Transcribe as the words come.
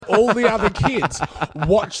all the other kids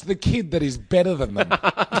watch the kid that is better than them.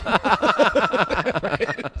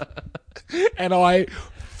 And I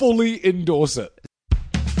fully endorse it.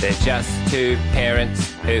 They're just two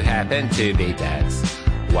parents who happen to be dads.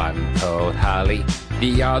 One called Harley,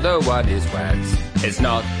 the other one is Wads. It's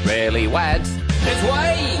not really Wads, it's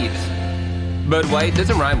Wade. But Wade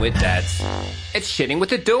doesn't rhyme with dads. It's shitting with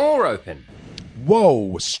the door open.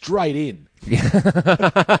 Whoa, straight in.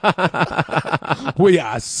 We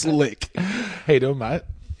are slick. How you doing, mate?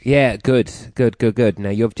 Yeah, good. Now,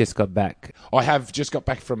 you've just got back. I have just got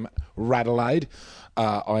back from Radelaide.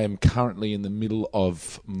 I am currently in the middle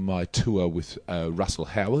of my tour with Russell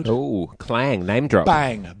Howard. Oh, clang, name drop.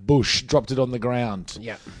 Bang, bush, dropped it on the ground.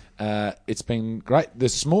 Yeah. It's been great.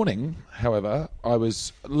 This morning, however, I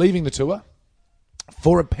was leaving the tour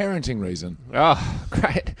for a parenting reason. Oh,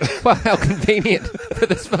 great. Well, how convenient for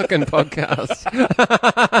this fucking podcast.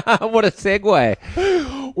 What a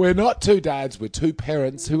segue. We're not two dads, we're two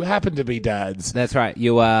parents who happen to be dads. That's right.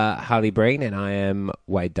 You are Harley Breen and I am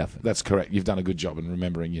Wade Duffin. That's correct. You've done a good job in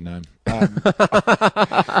remembering your name.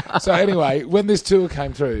 So anyway, when this tour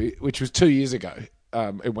came through, which was 2 years ago,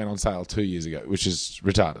 it went on sale 2 years ago, which is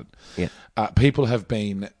retarded. Yeah. People have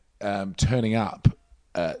been turning up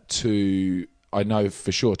to... I know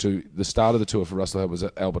for sure, to the start of the tour for Russell Howard was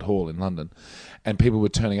at Albert Hall in London, and people were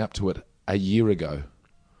turning up to it a year ago.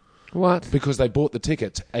 What? Because they bought the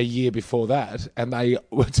ticket a year before that, and they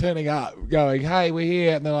were turning up going, hey, we're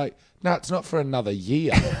here. And they're like, no, it's not for another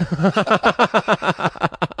year.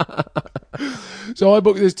 So I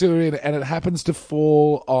booked this tour in, and it happens to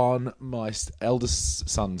fall on my eldest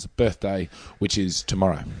son's birthday, which is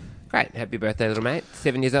tomorrow. Great. Happy birthday, little mate.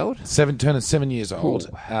 7 years old? Turning 7 years old.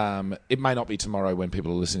 Cool. It may not be tomorrow when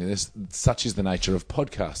people are listening to this. Such is the nature of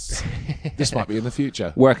podcasts. This might be in the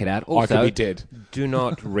future. Work it out. Also, I could be dead. Do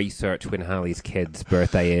not research when Harley's kid's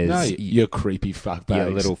birthday is. No, you creepy fuckbags.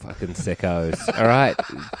 You little fucking sickos. All right?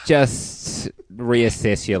 Just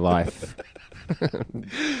reassess your life.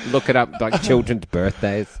 Look it up, like children's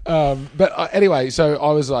birthdays. But anyway, so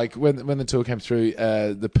I was like, when the tour came through,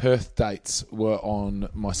 the Perth dates were on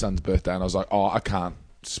my son's birthday, and I was like, oh, I can't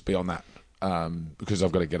be on that because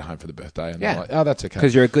I've got to get home for the birthday. And Yeah. I'm like, oh, that's okay.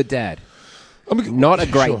 Because you're a good dad. Not a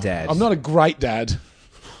great dad. I'm not a great dad.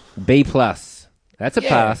 B+. That's a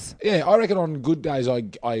pass. Yeah, I reckon on good days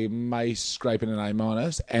I may scrape in an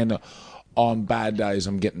A-, and on bad days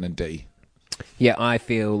I'm getting a D. Yeah, I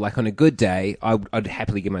feel like on a good day, I'd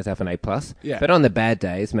happily give myself an A+. Yeah. But on the bad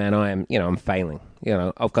days, man, I'm failing.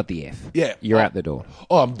 I've got the F. Yeah. You're out the door.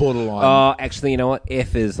 Oh, I'm borderline. Oh, actually, you know what?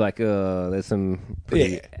 F is like, there's some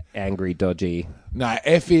pretty angry, dodgy. No,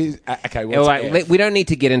 F is... Okay, what's F? We don't need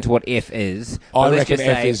to get into what F is. I Let's reckon just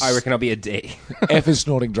F say, is- I reckon I'll be a D. F is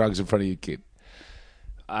snorting drugs in front of your kid.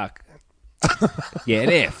 Yeah, an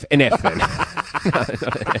F. An F then. No, not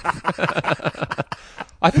an F.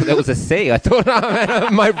 I thought that was a C. I thought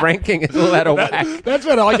my ranking is all out of whack. That's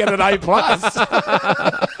when I get an A+.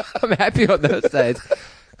 I'm happy on those days.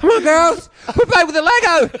 Come on, girls. We play with the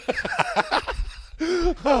Lego.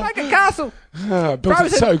 Make a castle. Built it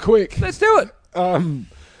Frozen. so quick. Let's do it.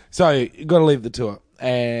 So you got to leave the tour,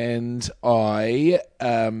 and I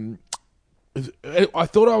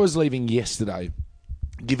thought I was leaving yesterday,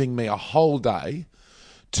 giving me a whole day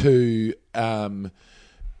to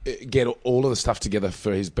get all of the stuff together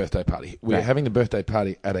for his birthday party. We're having the birthday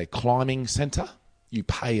party at a climbing centre. You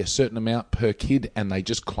pay a certain amount per kid, and they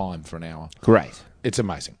just climb for an hour. Great. It's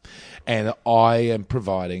amazing, and I am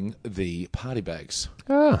providing the party bags.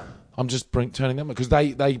 Ah. I'm just turning them because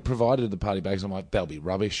they provided the party bags. I'm like, they'll be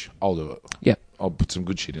rubbish. I'll do it. Yeah. I'll put some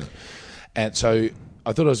good shit in it. And so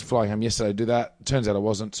I thought I was flying home yesterday to do that. Turns out I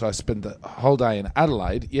wasn't. So I spent the whole day in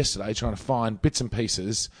Adelaide yesterday trying to find bits and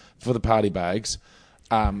pieces for the party bags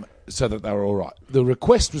so that they were all right. The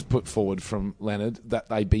request was put forward from Leonard that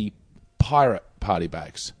they be pirate party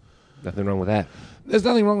bags. Nothing wrong with that. There's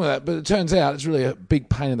nothing wrong with that, but it turns out it's really a big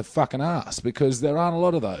pain in the fucking ass because there aren't a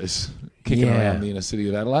lot of those kicking around the inner city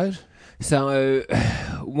of Adelaide. So,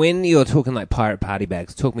 when you're talking like pirate party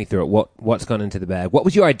bags, talk me through it. What's gone into the bag? What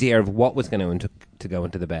was your idea of what was going to go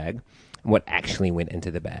into the bag? And what actually went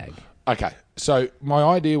into the bag? Okay, so my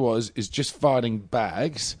idea is just finding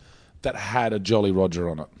bags that had a Jolly Roger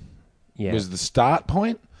on it. Yeah. Was the start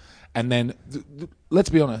point, And then, let's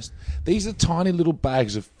be honest, these are tiny little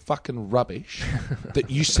bags of fucking rubbish that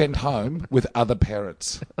you send home with other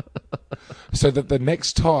parents. So that the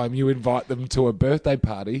next time you invite them to a birthday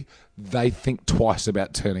party, they think twice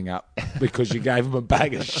about turning up because you gave them a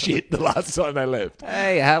bag of shit the last time they left.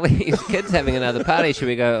 Hey, Harley's kid's having another party. Should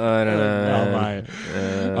we go? Oh, I don't know. No,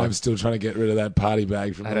 mate. I'm still trying to get rid of that party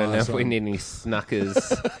bag from I the don't know last if we one. need any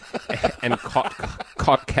Snuckers and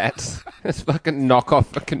cot cats. It's fucking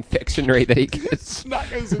knockoff a confectionery that he gets.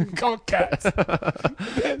 Snuckers and cock cats.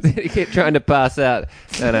 That he kept trying to pass out.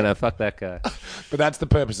 No, fuck that guy. But that's the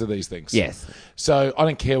purpose of these things. Yes. So I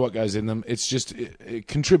don't care what goes in them. It's just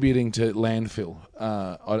contributing to landfill.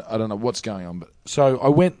 I don't know what's going on. But so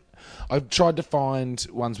I tried to find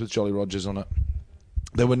ones with Jolly Rogers on it.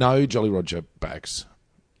 There were no Jolly Roger bags.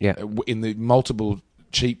 Yeah. In the multiple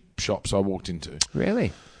cheap shops I walked into.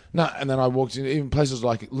 Really? No, and then I walked in even places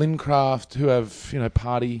like Lincraft, who have,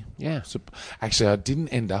 party. Yeah. So, actually, I didn't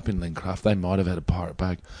end up in Lincraft. They might have had a pirate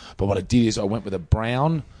bag. But what I did is I went with a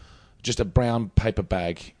brown paper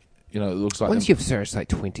bag. It looks like... Once you've searched like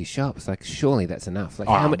 20 shops, like surely that's enough. Like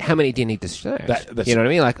Oh. how many do you need to search? That's- You know what I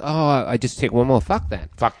mean? Like, I just take one more. Fuck that.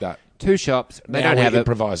 Fuck that. 2 shops. They Now don't we're have it.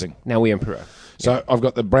 improvising. Now we improve. So I've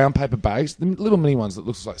got the brown paper bags, the little mini ones that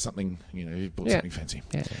looks like something, you bought Yeah. something fancy.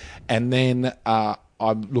 Yeah. And then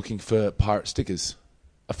I'm looking for pirate stickers.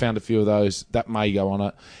 I found a few of those. That may go on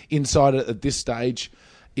it. Inside it at this stage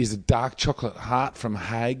is a dark chocolate heart from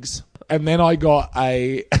Hags. And then I got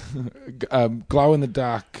a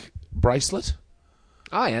glow-in-the-dark bracelet.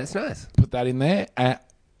 Oh, yeah, that's nice. Put that in there.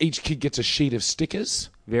 Each kid gets a sheet of stickers.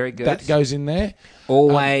 Very good. That goes in there.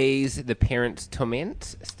 Always the parents'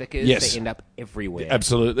 torment stickers. Yes. They end up everywhere.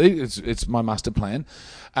 Absolutely. It's my master plan.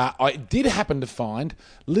 I did happen to find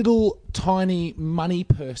little tiny money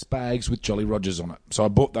purse bags with Jolly Rogers on it. So I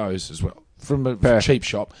bought those as well from a cheap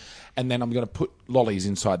shop. And then I'm going to put lollies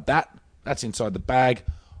inside that. That's inside the bag.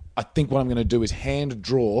 I think what I'm going to do is hand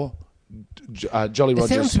draw Jolly It Rogers.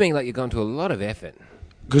 sounds to me like you're going to a lot of effort.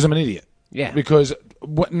 Because I'm an idiot. Yeah. Because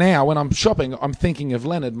now when I'm shopping, I'm thinking of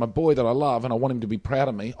Leonard, my boy that I love, and I want him to be proud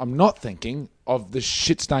of me. I'm not thinking of the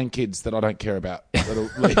shit-stained kids that I don't care about that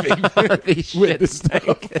are leaving. These with the shit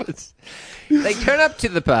stickers. They turn up to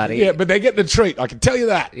the party. Yeah, but they get the treat. I can tell you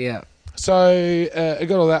that. Yeah. So I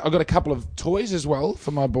got all that. I got a couple of toys as well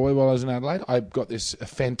for my boy while I was in Adelaide. I got this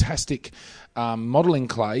fantastic modelling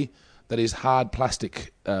clay that is hard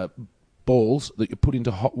plastic balls that you put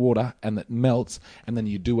into hot water and that melts, and then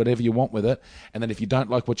you do whatever you want with it. And then if you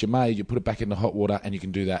don't like what you made, you put it back into hot water, and you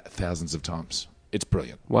can do that thousands of times. It's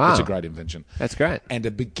brilliant. Wow. It's a great invention. That's great. And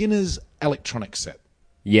a beginner's electronic set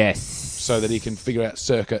Yes. so that he can figure out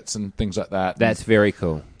circuits and things like that. That's very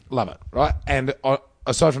cool. Love it, right? And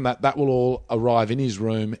aside from that, that will all arrive in his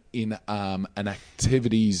room in an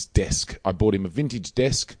activities desk. I bought him a vintage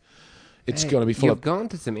desk. It's going to be full You've of gone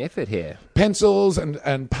to some effort here. pencils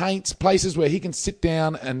and paints, places where he can sit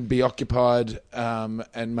down and be occupied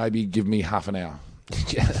and maybe give me half an hour.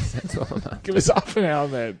 Yes, that's all I'm after. Give us half an hour,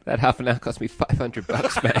 man. That half an hour cost me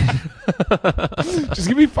 $500, man. Just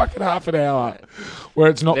give me fucking half an hour where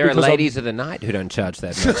it's not There are because ladies of the night who don't charge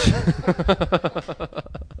that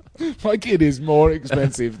much. my kid is more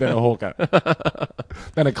expensive than a hawker.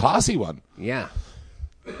 Than a classy one. Yeah.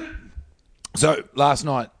 So last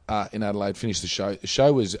night in Adelaide, finished the show. The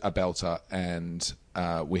show was a belter, and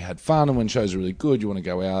we had fun. And when shows are really good, you want to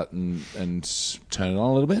go out and turn it on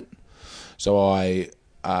a little bit. So I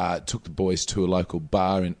took the boys to a local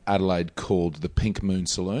bar in Adelaide called the Pink Moon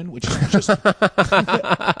Saloon, which is just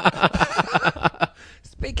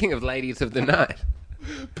Speaking of ladies of the night.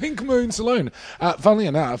 Pink Moon Saloon. Funnily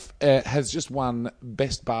enough, has just won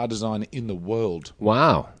Best Bar Design in the world.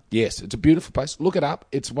 Wow. Yes, it's a beautiful place. Look it up.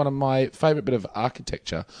 It's one of my favourite bit of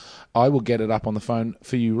architecture. I will get it up on the phone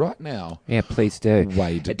for you right now. Yeah, please do.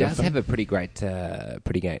 Wade It does Duffin. have a pretty great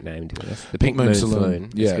name to it. The Pink Moon Saloon.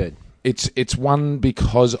 It's Yeah. good. It's one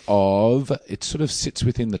because of it sort of sits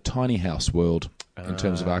within the tiny house world in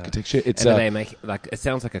terms of architecture. It's And then they make it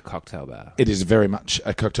sounds like a cocktail bar. it is very much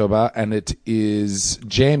a cocktail bar, and it is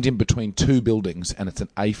jammed in between two buildings, and it's an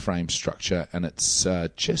A-frame structure, and it's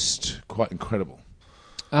just quite incredible.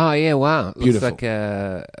 Oh yeah, wow. It looks Beautiful.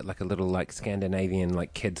 like a little Scandinavian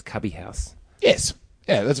kids cubby house. Yes.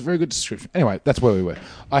 Yeah, that's a very good description. Anyway, that's where we were.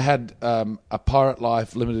 I had a Pirate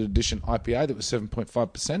Life limited edition IPA that was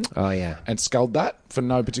 7.5%. Oh yeah. And sculled that for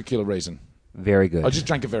no particular reason. Very good. I just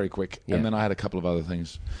drank it very quick, Yeah. and then I had a couple of other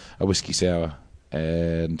things: a whiskey sour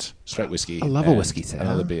and straight whiskey. I love a and whiskey sour.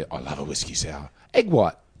 Another beer. I love a whiskey sour. Egg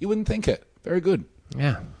white. You wouldn't think it. Very good.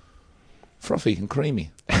 Yeah. Frothy and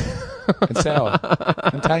creamy. and sour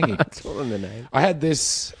and tangy. It's all in the name. I had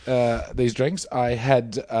these drinks. I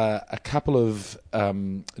had a couple of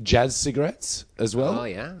Jazz cigarettes as well. Oh,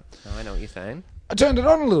 yeah. Oh, I know what you're saying. I turned it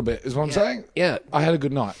on a little bit, is what I'm saying. Yeah. I had a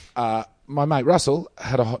good night. My mate Russell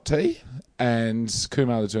had a hot tea, and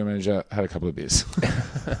Kumar, the tour manager, had a couple of beers.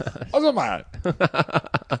 I was on my own.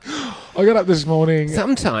 I got up this morning.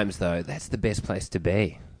 Sometimes, though, that's the best place to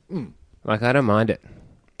be. Like, I don't mind it.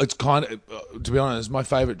 It's kind of, to be honest, my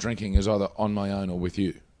favourite drinking is either on my own or with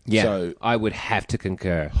you. Yeah, So, I would have to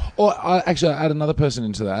concur. or I add another person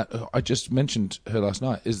into that. I just mentioned her last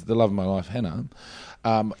night. Is the love of my life, Hannah?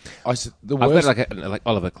 I said the worst. I've got like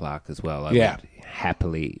Oliver Clark as well. I Yeah. would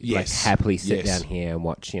happily, Yes. sit Yes. down here and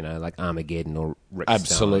watch, like Armageddon or Rick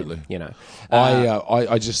Absolutely. Stein,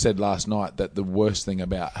 I just said last night that the worst thing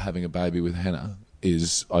about having a baby with Hannah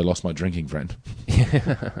is I lost my drinking friend.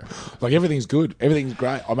 Like, everything's good. Everything's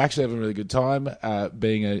great. I'm actually having a really good time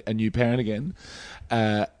being a new parent again.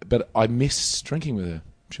 But I miss drinking with her.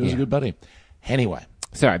 She was a good buddy. Anyway,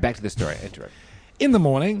 Sorry, back to the story. Interrupt. in the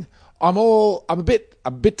morning, I'm a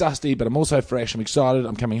bit dusty, but I'm also fresh. I'm excited.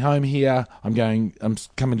 I'm coming home here. I'm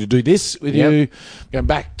coming to do this with you. I'm going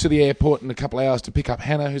back to the airport in a couple of hours to pick up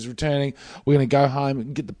Hannah, who's returning. We're going to go home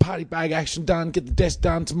and get the party bag action done, get the desk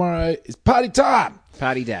done tomorrow. It's party time.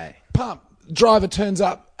 Party day. Pump. Driver turns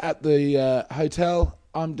up at the hotel.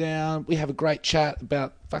 I'm down. We have a great chat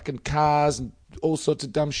about fucking cars and all sorts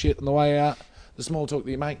of dumb shit on the way out. The small talk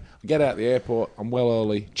that you make. I get out of the airport. I'm well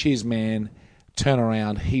early. Cheers, man. Turn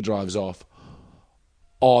around. He drives off.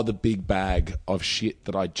 Oh, the big bag of shit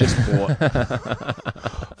that I just bought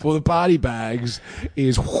for the party bags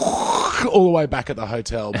is all the way back at the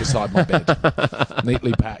hotel beside my bed,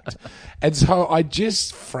 neatly packed. And so I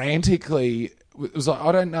just frantically, it was like,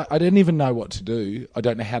 I don't know, I didn't even know what to do. I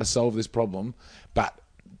don't know how to solve this problem, but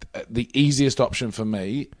the easiest option for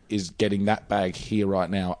me is getting that bag here right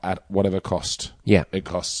now at whatever cost it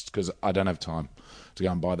costs, because I don't have time to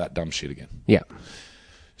go and buy that dumb shit again. Yeah.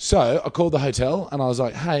 So I called the hotel and I was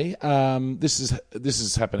like, "Hey, this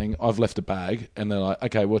is happening. I've left a bag." And they're like,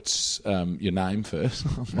 "Okay, what's your name first?"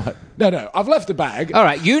 I'm like, "No, I've left a bag." All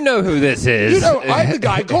right, you know who this is. You know, I'm the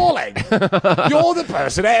guy calling. You're the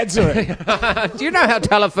person answering. Do you know how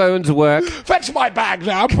telephones work? Fetch my bag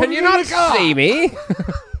now. Put Can it you in not the car. see me?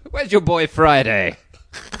 Where's your boy Friday?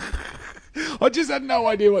 I just had no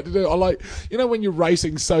idea what to do. I like, when you're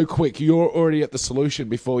racing so quick, you're already at the solution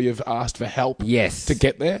before you've asked for help. Yes. To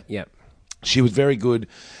get there. Yep. She was very good.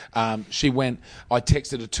 She went. I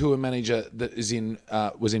texted a tour manager that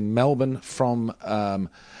was in Melbourne from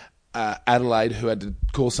Adelaide, who had to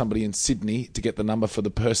call somebody in Sydney to get the number for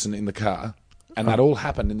the person in the car, and that all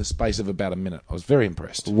happened in the space of about a minute. I was very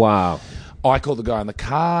impressed. Wow. I called the guy in the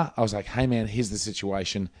car. I was like, "Hey man, here's the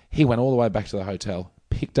situation." He went all the way back to the hotel,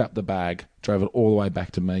 picked up the bag, drove it all the way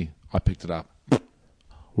back to me. I picked it up.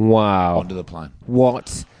 Wow. Onto the plane.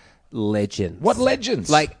 What legends. What legends?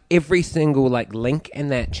 Like, every single, link in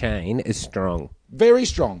that chain is strong. Very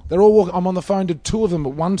strong. They're all walking. I'm on the phone to two of them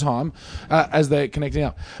at one time as they're connecting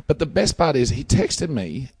up. But the best part is he texted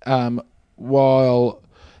me while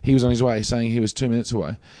he was on his way, saying he was 2 minutes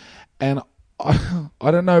away. And I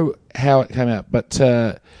don't know how it came out, but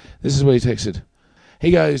this is what he texted.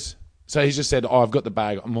 He goes, so he's just said, "Oh, I've got the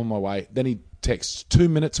bag. I'm on my way." Then he texts 2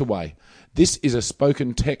 minutes away. "This is a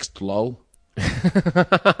spoken text, lol."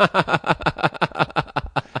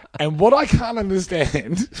 And what I can't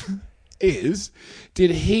understand is, did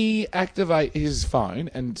he activate his phone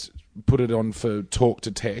and put it on for talk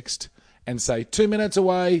to text and say 2 minutes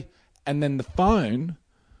away, and then the phone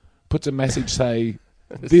puts a message say,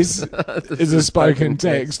 "This is a spoken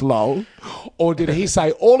text, lol"? Or did he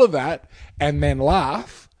say all of that and then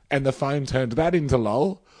laugh and the phone turned that into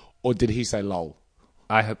lol? Or did he say lol?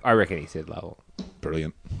 I reckon he said lol.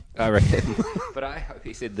 Brilliant. I reckon. But I hope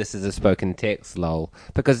he said this is a spoken text, lol.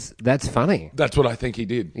 Because that's funny. That's what I think he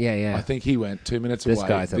did. Yeah. I think he went 2 minutes This away.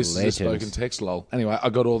 guy's a This legend. is a spoken text, lol. Anyway, I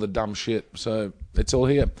got all the dumb shit, so it's all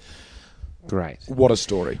here. Great. What a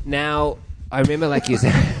story. Now, I remember, like you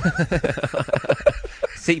said...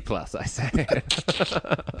 C+, I say.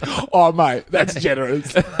 Oh, mate, that's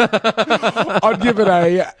generous. I'd give it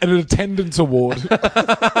an attendance award.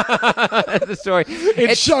 That's the story.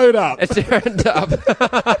 It showed up. It turned up.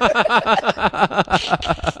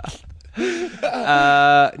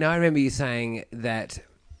 No, I remember you saying that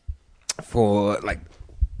for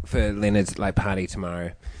Leonard's party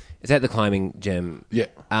tomorrow. It's at the climbing gym. Yeah.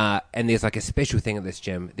 And there's a special thing at this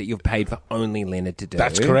gym that you've paid for only Leonard to do.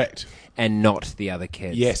 That's correct. And not the other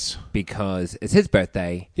kids. Yes. Because it's his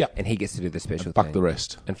birthday. Yeah. And he gets to do the special thing. Fuck the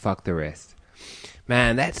rest. And fuck the rest.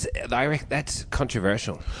 Man, that's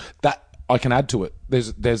controversial. That I can add to it.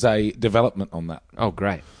 There's a development on that. Oh,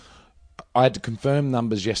 great. I had to confirm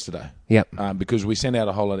numbers yesterday. Yep. Because we sent out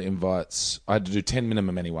a whole lot of invites. I had to do 10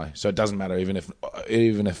 minimum anyway, so it doesn't matter even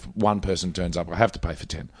if one person turns up. I have to pay for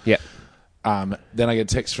 10. Yep. Then I get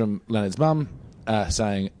a text from Leonard's mum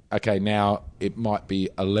saying, "Okay, now it might be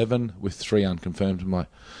 11 with 3 unconfirmed." I'm like,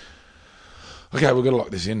 "Okay, we've got to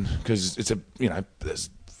lock this in because it's there's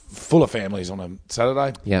full of families on a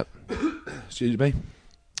Saturday." Yep. Excuse me.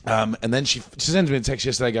 And then she sends me a text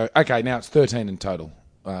yesterday. Go, "Okay, now it's 13 in total."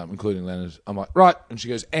 Including Leonard. I'm like, right. And she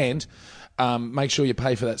goes, and make sure you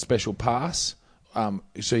pay for that special pass.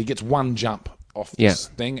 So he gets one jump off this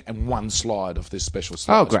thing and one slide off this special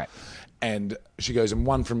slide. Oh, great. And she goes, and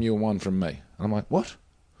one from you and one from me. And I'm like, what?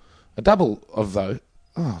 A double of those?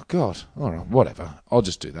 Oh, God. All right, whatever. I'll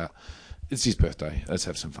just do that. It's his birthday. Let's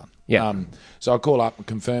have some fun. Yeah. So I call up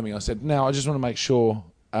confirming. I said, now I just want to make sure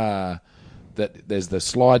that there's the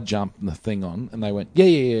slide jump and the thing on, and they went,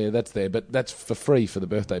 yeah, that's there, but that's for free for the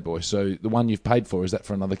birthday boy. So the one you've paid for, is that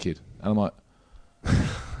for another kid? And I'm like,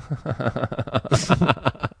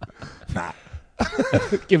 nah,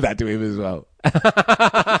 give that to him as well.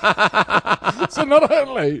 So not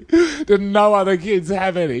only do no other kids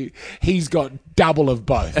have any, he's got double of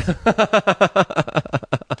both,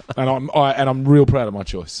 and I'm real proud of my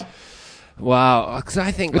choice. Wow, because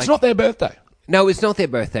I think It's not their birthday. No, it's not their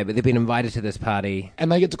birthday, but they've been invited to this party. And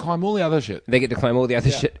they get to climb all the other shit. They get to climb all the other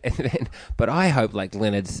shit. And then, but I hope, like,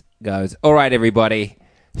 Leonard's goes, all right, everybody,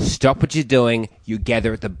 stop what you're doing. You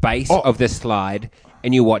gather at the base of the slide,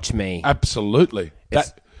 and you watch me. Absolutely.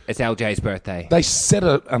 It's LJ's birthday. They set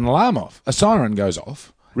an alarm off. A siren goes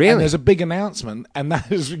off. Really? And there's a big announcement, and that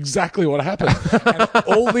is exactly what happened. And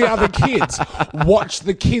all the other kids watch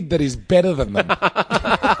the kid that is better than them.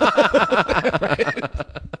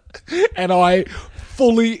 And I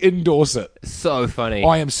fully endorse it. So funny.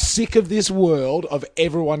 I am sick of this world of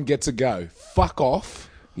everyone gets a go. Fuck off.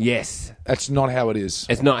 Yes. That's not how it is.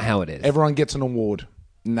 It's not how it is. Everyone gets an award.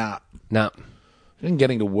 Nah. No. And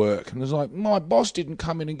getting to work, and it's like, my boss didn't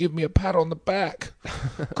come in and give me a pat on the back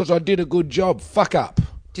because I did a good job. Fuck up.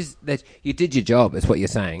 Just that you did your job, is what you're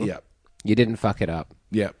saying. Yeah. You didn't fuck it up.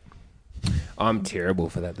 Yeah. I'm terrible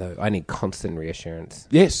for that, though. I need constant reassurance.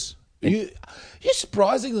 Yes. You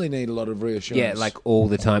surprisingly need a lot of reassurance. Yeah, like all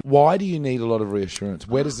the time. Why do you need a lot of reassurance?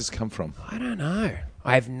 Where does this come from? I don't know.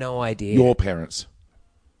 I have no idea. Your parents.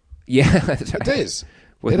 Yeah, that's right. It is.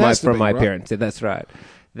 From my parents. Yeah, that's right.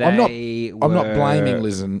 I'm not blaming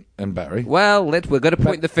Liz and Barry. Well, we've got to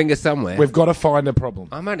point the finger somewhere. We've got to find a problem.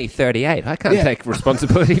 I'm only 38. I can't take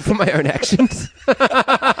responsibility for my own actions.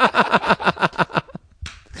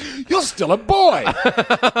 You're still a boy.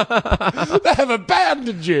 They have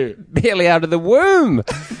abandoned you. Barely out of the womb.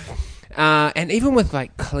 And even with,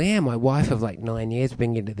 like, Claire, my wife of, like, 9 years,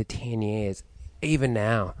 being into the 10 years, even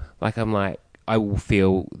now, like, I'm like, I will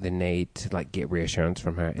feel the need to, like, get reassurance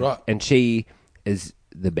from her. Right. And she is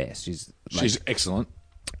the best. She's excellent.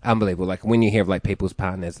 Unbelievable. Like, when you hear of, like, people's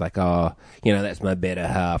partners, like, oh, that's my better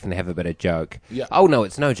half, and they have a bit of joke. Yeah. Oh, no,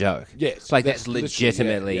 it's no joke. Yes. Like, that's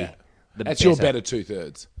legitimately... That's your better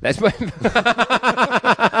 2/3. That's my...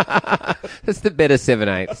 That's the better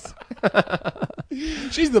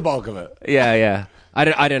 7/8. She's the bulk of it. Yeah.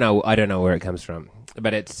 I don't know where it comes from,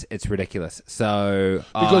 but it's ridiculous. So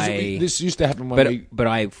because this used to happen when but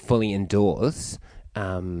I fully endorse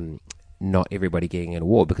not everybody getting an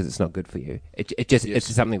award because it's not good for you. It's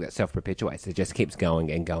just something that self-perpetuates. It just keeps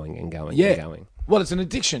going and going and going and going. Well, it's an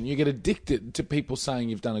addiction. You get addicted to people saying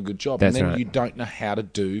you've done a good job, That's and then right. you don't know how to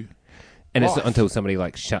do. And life. It's not until somebody,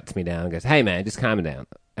 like, shuts me down and goes, "Hey, man, just calm down."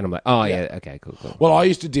 And I'm like, "Oh yeah, okay, cool." Well, I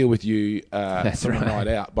used to deal with you That's from right. a night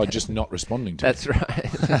out by just not responding to That's it. right.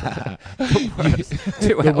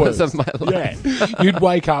 2 hours of my life. Yeah. You'd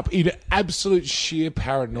wake up in absolute sheer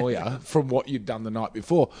paranoia from what you'd done the night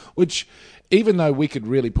before, which, even though we could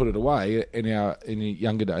really put it away in our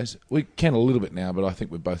younger days, we can a little bit now, but I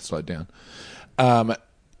think we've both slowed down.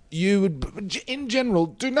 You would, in general,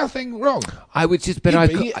 do nothing wrong. I would just, but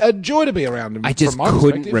You'd be a joy to be around him. I just from my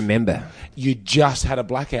couldn't perspective. remember. You just had a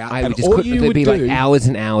blackout, I and just all couldn't. you There'd would be do, like hours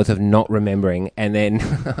and hours of not remembering, and then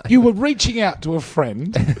you were reaching out to a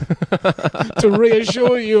friend to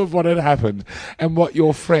reassure you of what had happened, and what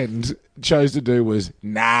your friend chose to do was,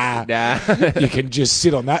 nah. You can just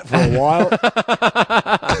sit on that for a while,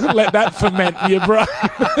 let that ferment in your brain,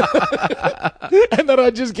 and then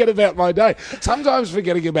I just get about my day. Sometimes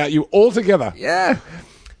forgetting about you altogether. yeah.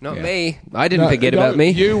 Not Yeah. me. I didn't forget about me.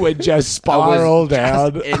 You would just I was spiral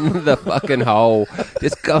down. just in the fucking hole,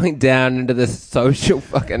 just going down into the social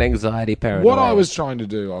fucking anxiety paranoia. What I was trying to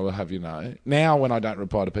do, I will have you know, now when I don't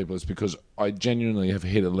reply to people, it's because I genuinely have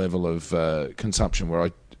hit a level of consumption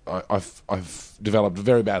where I've developed a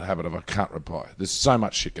very bad habit of I can't reply. There's so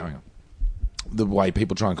much shit going on. The way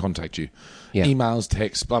people try and contact you, emails,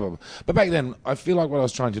 texts, blah blah blah. But back then, I feel like what I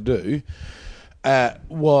was trying to do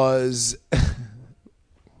was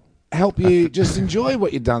help you just enjoy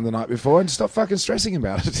what you'd done the night before and stop fucking stressing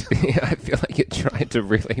about it. Yeah, I feel like you're trying to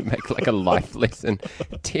really make like a life lesson.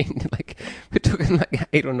 We're talking like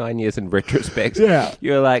 8 or 9 years in retrospect. Yeah.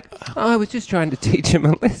 You're like, I was just trying to teach him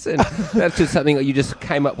a lesson. That's just something that you just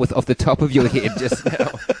came up with off the top of your head just now.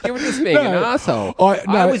 You were just being an arsehole.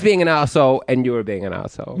 I was being an arsehole and you were being an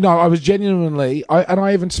arsehole. No, I was genuinely, and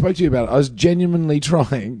I even spoke to you about it, I was genuinely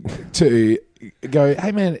trying to go,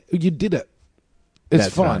 hey man, you did it. It's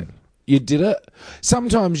That's fine. right. You did it.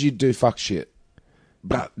 Sometimes you do fuck shit,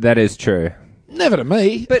 but That is true. never to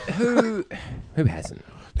me. But who hasn't?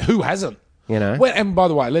 Who hasn't? You know? Well, and by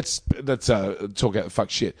the way, let's talk about fuck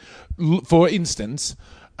shit. For instance,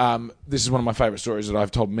 this is one of my favourite stories that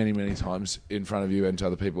I've told many, many times in front of you and to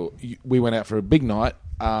other people. We went out for a big night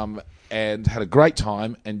and had a great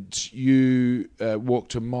time, and you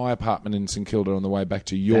walked to my apartment in St Kilda on the way back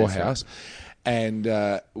to your That's right. house.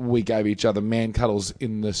 And we gave each other man cuddles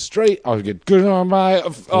in the street. I would get, good on, mate.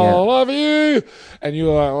 I love you. And you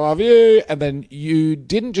were like, I love you. And then you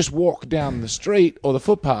didn't just walk down the street or the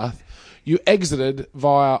footpath. You exited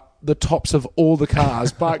via the tops of all the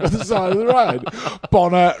cars parked on the side of the road.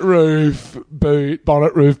 Bonnet, roof,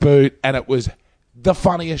 boot. And it was the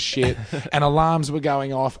funniest shit. And alarms were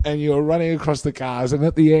going off and you were running across the cars. And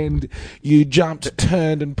at the end, you jumped,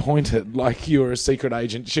 turned and pointed like you were a secret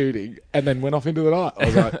agent shooting and then went off into the night. I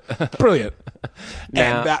was like, brilliant.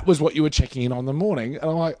 Now- And that was what you were checking in on in the morning. And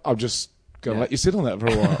I'm like, I'm just going to let you sit on that for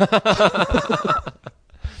a while.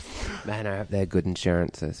 Man, I hope they're good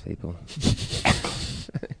insurance, those people.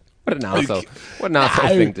 What an arsehole. What an arsehole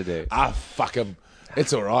thing to do. Ah, fuck 'em.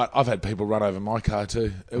 It's all right. I've had people run over my car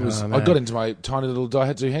too. It was. Oh, I man. got into my tiny little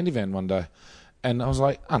Daihatsu handyvan one day, and I was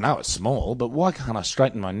like, I know it's small, but why can't I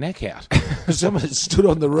straighten my neck out? Someone stood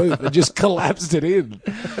on the roof and just collapsed it in.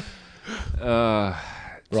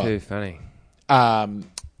 Too funny.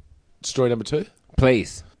 Story number 2.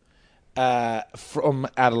 Please. From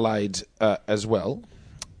Adelaide as well.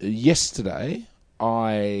 Yesterday,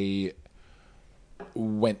 I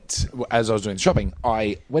went, as I was doing shopping,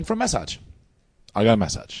 I went for a massage. I got a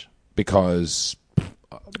massage because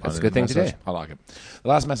That's a good thing to do. I like it. The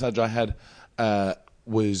last massage I had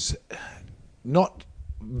was not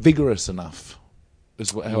vigorous enough,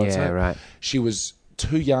 is how I'd say it. right. She was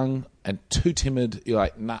too young and too timid. You're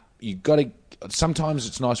like, nah, you got to... Sometimes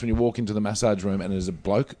it's nice when you walk into the massage room and there's a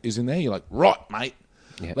bloke is in there. You're like, right, mate,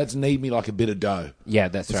 Yep. let's knead me like a bit of dough. Yeah,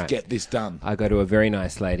 that's Let's right. get this done. I go to a very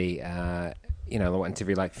nice lady, once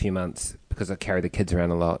every few months because I carry the kids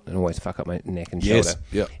around a lot and always fuck up my neck and Yes, shoulder.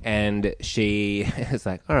 yep. And she is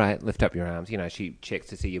like, all right, lift up your arms. She checks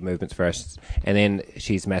to see your movements first. And then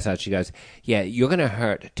she's massaged. She goes, yeah, you're going to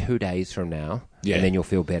hurt 2 days from now. Yeah. And then you'll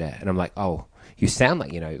feel better. And I'm like, oh, you sound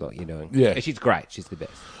like you know what you're doing. Yeah. And she's great. She's the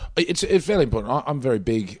best. It's fairly important. I'm very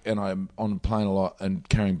big and I'm on a plane a lot and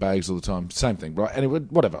carrying bags all the time. Same thing, right? Anyway,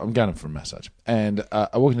 whatever. I'm going for a massage. And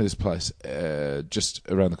I walk into this place just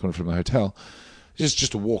around the corner from the hotel. It's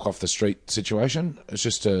just a walk off the street situation. It's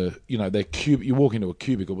just you walk into a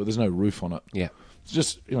cubicle, but there's no roof on it. Yeah. It's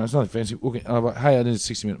just, it's nothing fancy. And I'm like, hey, I need a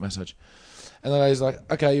 60-minute massage. And the lady's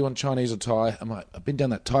like, okay, you want Chinese or Thai? I'm like, I've been down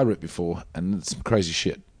that Thai route before and it's some crazy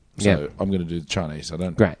shit. So Yeah. I'm going to do the Chinese.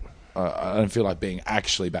 Great. I don't feel like being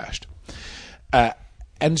actually bashed.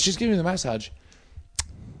 And she's giving me the massage.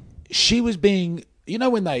 She was being,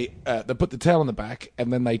 when they put the towel on the back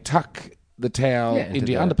and then they tuck the towel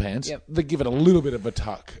into your underpants, Yep. they give it a little bit of a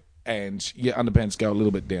tuck and your underpants go a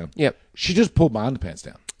little bit down. Yep. She just pulled my underpants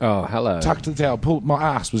down. Oh, hello. Tucked the towel, pulled, my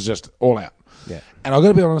ass was just all out. Yeah. And I've got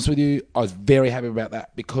to be honest with you, I was very happy about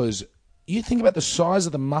that because you think about the size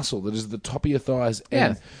of the muscle that is at the top of your thighs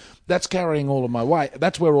and that's carrying all of my weight.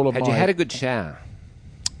 That's where all of Had my... you had a good shower?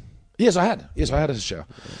 Yes, I had. Yes, I had a shower.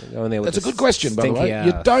 Go in there with That's a the good question, by the way. stinky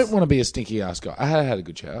You ass. don't want to be a stinky ass guy. I had a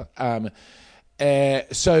good shower.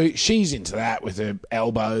 So she's into that with her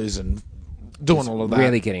elbows and doing all of that.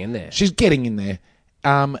 Really getting in there. She's getting in there.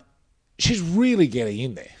 She's really getting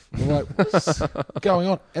in there. I'm like, what's going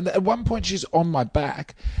on? And at one point, she's on my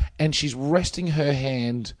back and she's resting her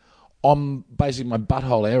hand on basically my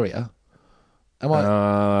butthole area. I'm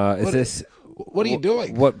like, what are you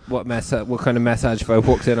doing? What kind of massage folk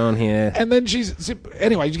walks in on here? And then she's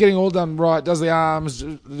getting all done right. Does the arms,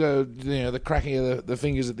 the cracking of the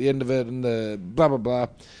fingers at the end of it, and the blah blah blah.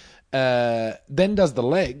 Then does the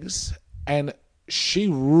legs, and she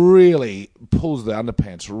really pulls the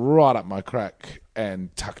underpants right up my crack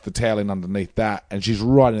and tuck the towel in underneath that, and she's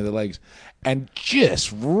right into the legs, and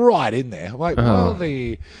just right in there. I'm like,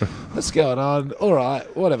 what's going on? All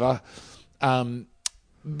right, whatever.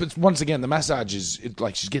 But once again, the massage is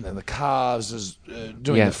like she's getting in the calves,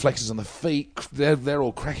 doing the flexors on the feet. They're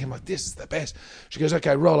all cracking. I'm like, this is the best. She goes,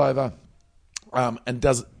 okay, roll over, and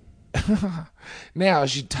does. Now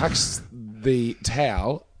she tucks the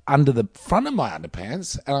towel under the front of my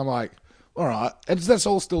underpants, and I'm like, all right, and that's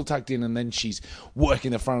all still tucked in, and then she's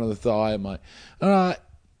working the front of the thigh. I'm like, all right,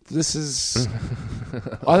 this is...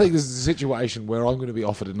 I think this is a situation where I'm going to be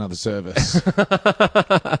offered another service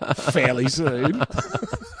fairly soon.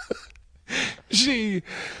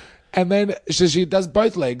 And then she does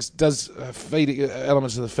both legs, does feet,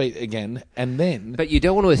 elements of the feet again, and then... But you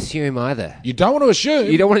don't want to assume either. You don't want to assume.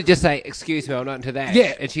 You don't want to just say, excuse me, I'm not into that.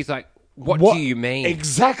 Yeah. And she's like, what do you mean?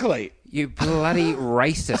 Exactly. You bloody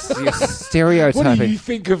racist. You're stereotyping. What do you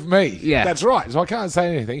think of me? Yeah. That's right. So I can't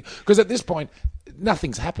say anything, because at this point,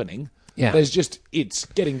 nothing's happening. Yeah. There's just, it's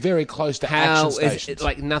getting very close to action stations. Is it,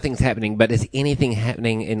 like, nothing's happening, but is anything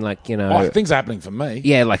happening in, like, things are happening for me.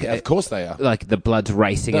 Yeah, like... Of course they are. Like, the blood's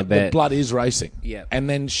racing a bit. The blood is racing. Yeah. And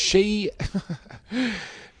then she,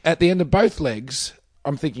 at the end of both legs,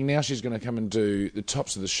 I'm thinking now she's going to come and do the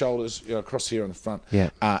tops of the shoulders, across here on the front. Yeah.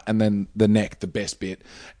 And then the neck, the best bit.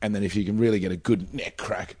 And then if you can really get a good neck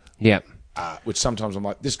crack. Yeah. Which sometimes I'm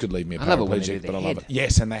like, this could leave me I love it when they do paraplegic, the but I love head. it.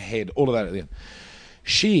 Yes, and the head, all of that at the end.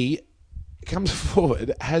 She comes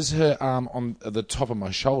forward, has her arm on the top of my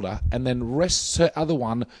shoulder, and then rests her other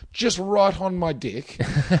one just right on my dick,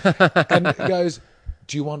 and goes,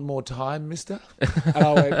 do you want more time, mister? And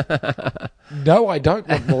I went, no, I don't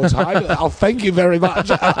want more time. I'll thank you very much,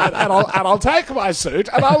 and I'll take my suit,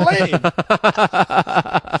 and I'll leave.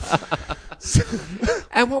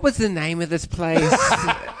 And what was the name of this place?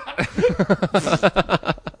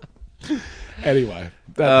 Anyway,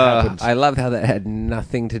 that happened. I loved how that had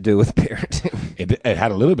nothing to do with parenting. It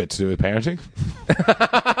had a little bit to do with parenting.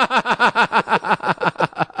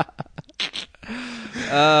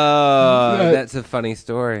 That's a funny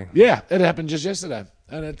story. Yeah, it happened just yesterday.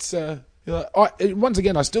 And it's, once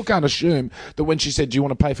again, I still can't assume that when she said, do you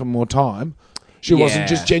want to pay for more time, she wasn't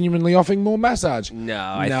just genuinely offering more massage. No,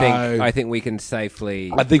 I think we can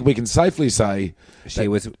safely... I think we can safely say... She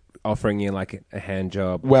was offering you like a hand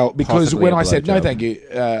job. Well, because possibly when a I said, no, blowjob. thank you,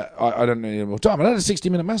 I don't need any more time. I had a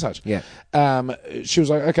 60-minute massage. Yeah. She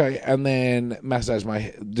was like, okay, and then massaged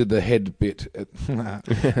did the head bit,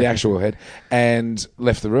 the actual head, and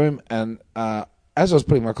left the room. And as I was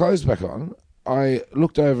putting my clothes back on, I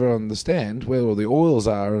looked over on the stand where all the oils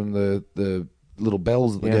are and the little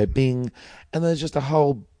bells that go bing, and there's just a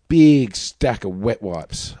whole big stack of wet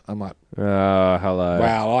wipes. I'm like, oh, hello.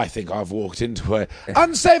 well, I think I've walked into an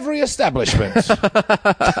unsavoury establishment. I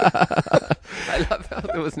love how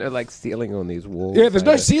there was no like ceiling on these walls. Yeah, there's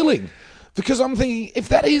no ceiling. Because I'm thinking, if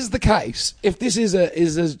that is the case, if this is a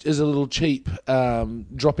little cheap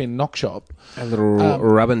drop-in knock shop, a little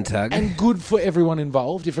rub and tug, and good for everyone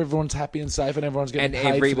involved, if everyone's happy and safe and everyone's getting and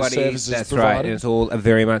paid everybody, for the services that's provided. right. And it's all a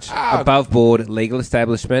very much above board legal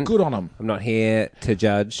establishment. Good on them. I'm not here to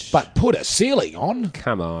judge, But put a ceiling on.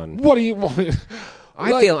 come on. What do you want?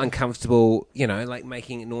 I feel uncomfortable, like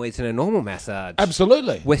making noise in a normal massage.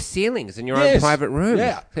 Absolutely. With ceilings in your own Yes. private room.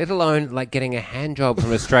 Yeah. Let alone like getting a hand job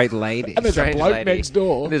from a straight lady. And there's a strange bloke lady. next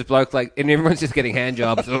door. And there's a bloke and everyone's just getting hand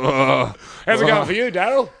jobs. Ugh. How's it going for you,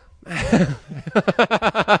 Daryl?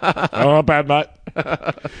 Oh, not bad, mate.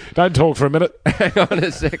 Don't talk for a minute. Hang on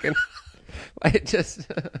a second. Wait, just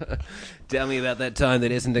tell me about that time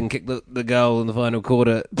that Essendon kicked the goal in the final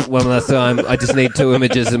quarter one last time. I just need two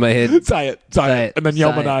images in my head. Say it. Say it. And then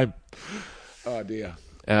yell my Say it. name. Oh, dear.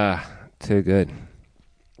 Too good.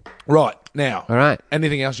 Right, now. All right.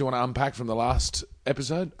 Anything else you want to unpack from the last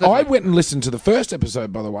episode? I went and listened to the first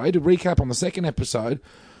episode, by the way, to recap on the second episode,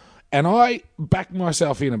 and I backed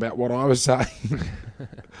myself in about what I was saying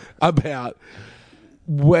about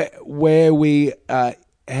where we,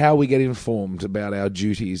 how we get informed about our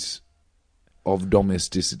duties of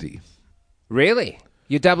domesticity. Really?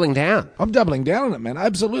 You're doubling down. I'm doubling down on it, man.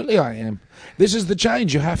 Absolutely I am. This is the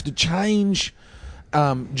change. You have to change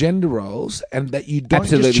gender roles, and that you don't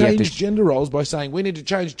Absolutely, just you have change to- gender roles by saying we need to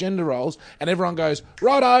change gender roles, and everyone goes,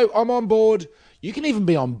 righto, I'm on board. You can even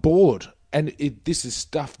be on board, and this is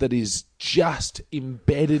stuff that is just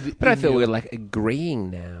embedded. But I in feel you. we're like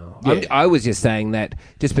agreeing now. Yeah. I was just saying that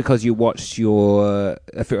just because you watched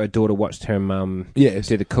if a daughter watched her mum Yes.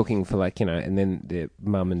 do the cooking for and then the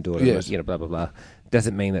mum and daughter, Yes. blah, blah, blah,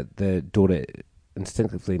 doesn't mean that the daughter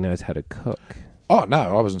instinctively knows how to cook. Oh no,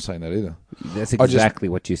 I wasn't saying that either. That's exactly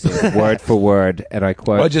what you said, word for word, and I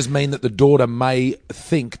quote. I just mean that the daughter may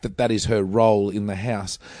think that is her role in the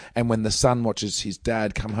house, and when the son watches his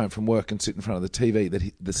dad come home from work and sit in front of the TV, that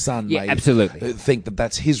the son may absolutely think that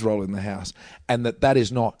that's his role in the house, and that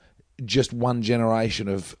is not just one generation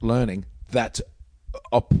of learning. That's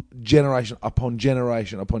generation upon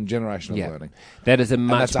generation upon generation of learning. That is a And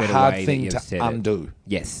much that's a better hard way thing that to you've said undo. it.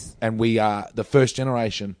 Yes. And we are the first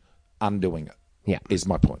generation undoing it. Yeah. Is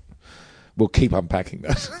my point. We'll keep unpacking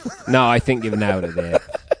that. No, I think you've nailed it there.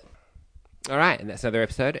 All right, and that's another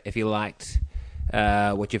episode. If you liked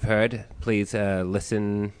what you've heard, please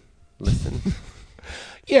listen.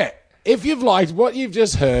 Yeah. If you've liked what you've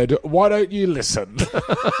just heard, why don't you listen?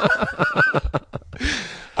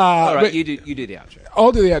 All right, you do the outro.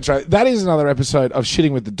 I'll do the outro. That is another episode of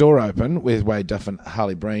Shitting with the Door Open with Wade Duff and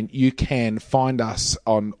Harley Breen. You can find us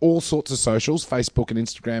on all sorts of socials. Facebook and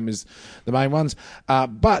Instagram is the main ones.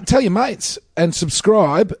 But tell your mates and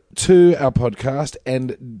subscribe to our podcast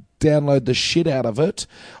and download the shit out of it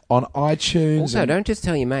on iTunes. Also, don't just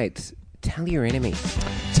tell your mates. Tell your enemies.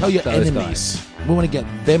 Tell your those enemies. We want to get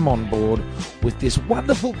them on board with this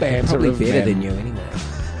wonderful banter. Probably of better men. than you anyway,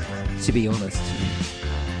 to be honest.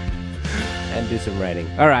 And do some writing.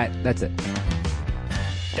 All right, that's it.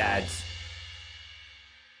 Dads.